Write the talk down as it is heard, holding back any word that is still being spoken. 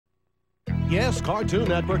Yes, Cartoon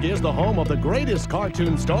Network is the home of the greatest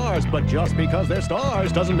cartoon stars, but just because they're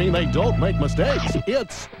stars doesn't mean they don't make mistakes.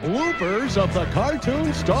 It's bloopers of the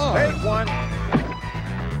cartoon stars. Take one.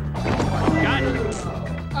 Got it.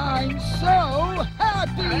 I'm so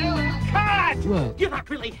happy! Cut! What? You're not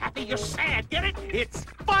really happy, you're sad, get it? It's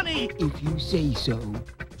funny! If you say so.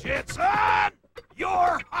 Jetson,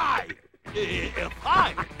 you're high.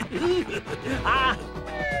 Hi!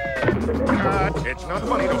 It's not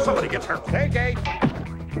funny till somebody gets hurt. Take 8.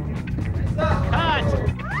 Cut!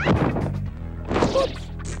 Oops!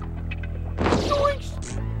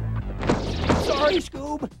 Yoinks! Sorry,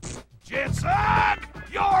 Scoob. Jetson,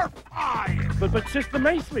 you're fired. But Sister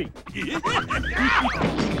Maceley.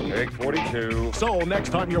 Take 42. So next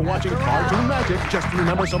time you're watching Cartoon Magic, just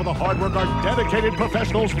remember some of the hard work our dedicated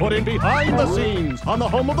professionals put in behind the scenes on the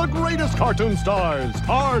home of the greatest cartoon stars,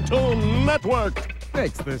 Cartoon Network.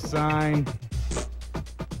 Fix the sign.